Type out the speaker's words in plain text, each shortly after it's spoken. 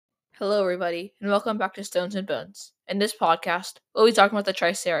Hello, everybody, and welcome back to Stones and Bones. In this podcast, we'll be talking about the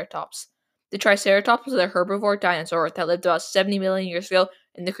Triceratops. The Triceratops was a herbivore dinosaur that lived about 70 million years ago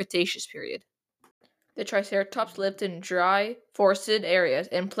in the Cretaceous period. The Triceratops lived in dry, forested areas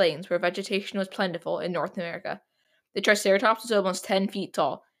and plains where vegetation was plentiful in North America. The Triceratops was almost 10 feet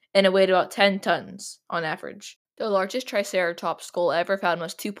tall, and it weighed about 10 tons on average. The largest Triceratops skull ever found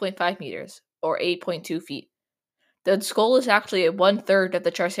was 2.5 meters, or 8.2 feet. The skull is actually one-third of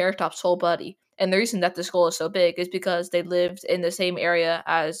the Triceratops' whole body, and the reason that the skull is so big is because they lived in the same area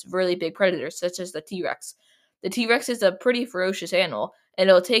as really big predators, such as the T-Rex. The T-Rex is a pretty ferocious animal, and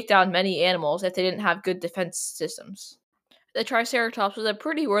it'll take down many animals if they didn't have good defense systems. The Triceratops was a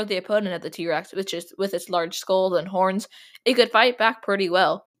pretty worthy opponent of the T-Rex, which is with its large skull and horns, it could fight back pretty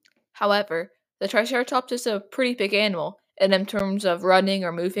well. However, the Triceratops is a pretty big animal, and in terms of running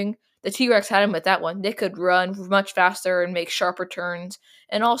or moving, the T-Rex had him with that one. They could run much faster and make sharper turns,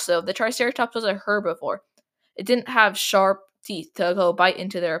 and also, the Triceratops was a herbivore. It didn't have sharp teeth to go bite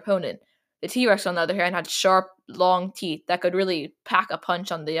into their opponent. The T-Rex, on the other hand, had sharp, long teeth that could really pack a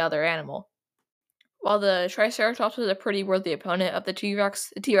punch on the other animal. While the Triceratops was a pretty worthy opponent of the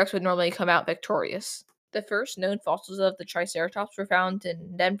T-Rex would normally come out victorious. The first known fossils of the Triceratops were found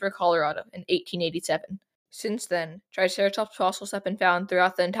in Denver, Colorado in 1887. Since then, Triceratops fossils have been found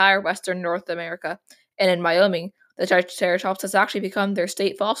throughout the entire western North America, and in Wyoming, the Triceratops has actually become their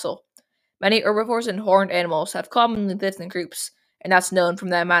state fossil. Many herbivores and horned animals have commonly lived in groups, and that's known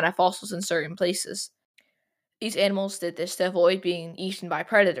from the amount of fossils in certain places. These animals did this to avoid being eaten by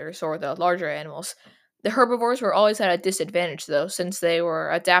predators or the larger animals. The herbivores were always at a disadvantage, though, since they were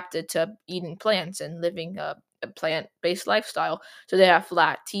adapted to eating plants and living a plant-based lifestyle. So they have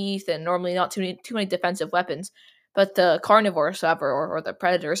flat teeth and normally not too many defensive weapons. But the carnivores, however, or the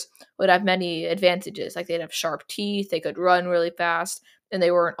predators, would have many advantages. Like they'd have sharp teeth, they could run really fast, and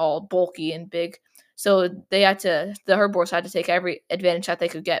they weren't all bulky and big. So the herbivores had to take every advantage that they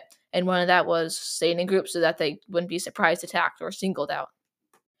could get, and one of that was staying in groups so that they wouldn't be surprised, attacked, or singled out.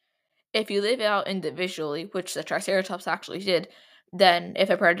 If you live out individually, which the Triceratops actually did, then if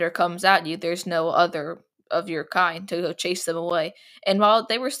a predator comes at you, there's no other of your kind to go chase them away. And while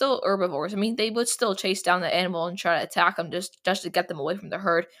they were still herbivores, I mean, they would still chase down the animal and try to attack them just to get them away from the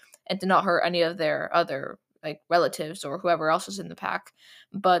herd and to not hurt any of their other like relatives or whoever else is in the pack.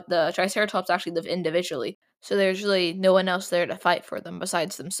 But the Triceratops actually live individually, so there's really no one else there to fight for them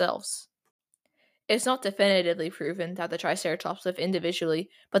besides themselves. It's not definitively proven that the Triceratops lived individually,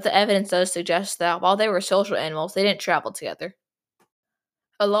 but the evidence does suggest that while they were social animals, they didn't travel together.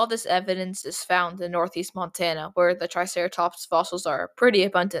 A lot of this evidence is found in northeast Montana, where the Triceratops fossils are pretty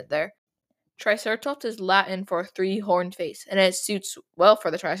abundant there. Triceratops is Latin for three-horned face, and it suits well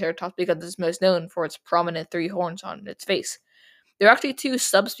for the Triceratops because it's most known for its prominent three horns on its face. There are actually two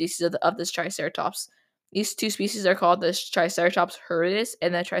subspecies of this Triceratops. These two species are called the Triceratops hirudis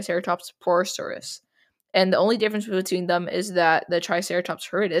and the Triceratops porosauris. And the only difference between them is that the Triceratops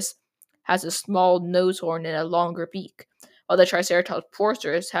hirudis has a small nose horn and a longer beak, while the Triceratops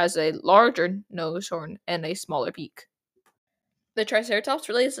porosauris has a larger nose horn and a smaller beak. The Triceratops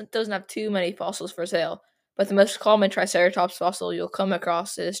really doesn't have too many fossils for sale, but the most common Triceratops fossil you'll come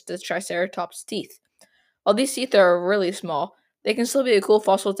across is the Triceratops teeth. While these teeth are really small, they can still be a cool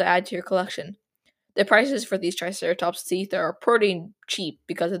fossil to add to your collection. The prices for these Triceratops teeth are pretty cheap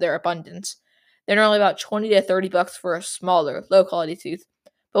because of their abundance. They're normally about 20 to 30 bucks for a smaller, low quality tooth,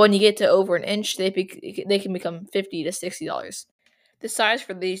 but when you get to over an inch, they can become $50 to $60. The size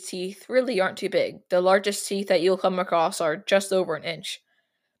for these teeth really aren't too big. The largest teeth that you'll come across are just over an inch.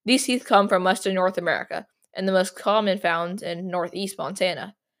 These teeth come from western North America, and the most common found in northeast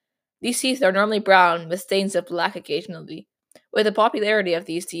Montana. These teeth are normally brown with stains of black occasionally. With the popularity of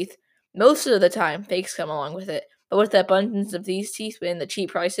these teeth, most of the time fakes come along with it, but with the abundance of these teeth and the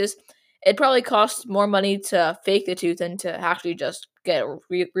cheap prices, it probably costs more money to fake the tooth than to actually just get a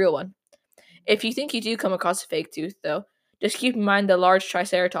real one. If you think you do come across a fake tooth, though, just keep in mind the large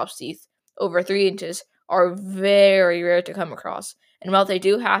Triceratops teeth, over 3 inches, are very rare to come across, and while they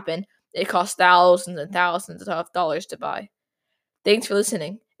do happen, they cost thousands and thousands of dollars to buy. Thanks for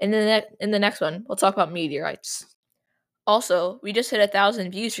listening. In the next one, we'll talk about meteorites. Also, we just hit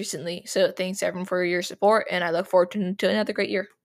 1,000 views recently, so thanks everyone for your support, and I look forward to another great year.